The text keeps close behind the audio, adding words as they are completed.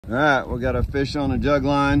All right, we got a fish on a jug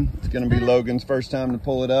line. It's gonna be Logan's first time to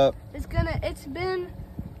pull it up. It's been,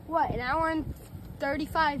 what, an hour and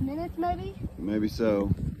 35 minutes maybe? Maybe so.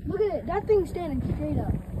 Look at it, that thing's standing straight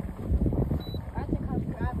up. I think I'll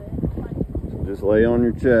grab it. So just lay on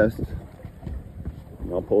your chest.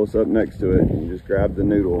 And I'll pull us up next to it. And just grab the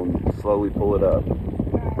noodle and slowly pull it up.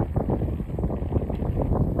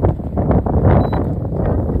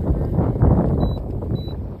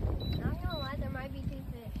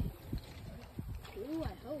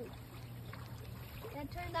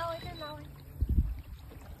 Turn that way, turn that way.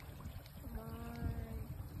 Come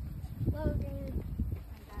on. Logan.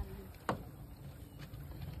 I got it.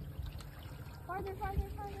 Farther, farther,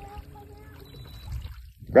 farther out, farther out.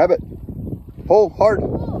 Grab it. Pull hard.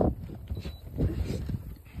 Oh.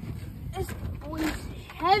 This one's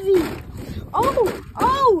heavy. Oh,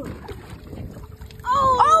 oh.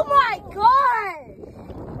 Oh my gosh.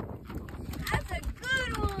 That's a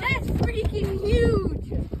good one. That's freaking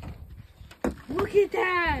huge. Look at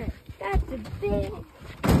that!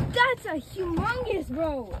 That's a humongous,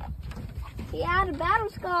 bro. He had a battle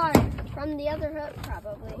scar from the other hook,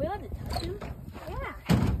 probably. Are we allowed to touch him? Yeah.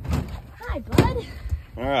 Hi, bud.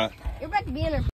 All right. You're about to be in a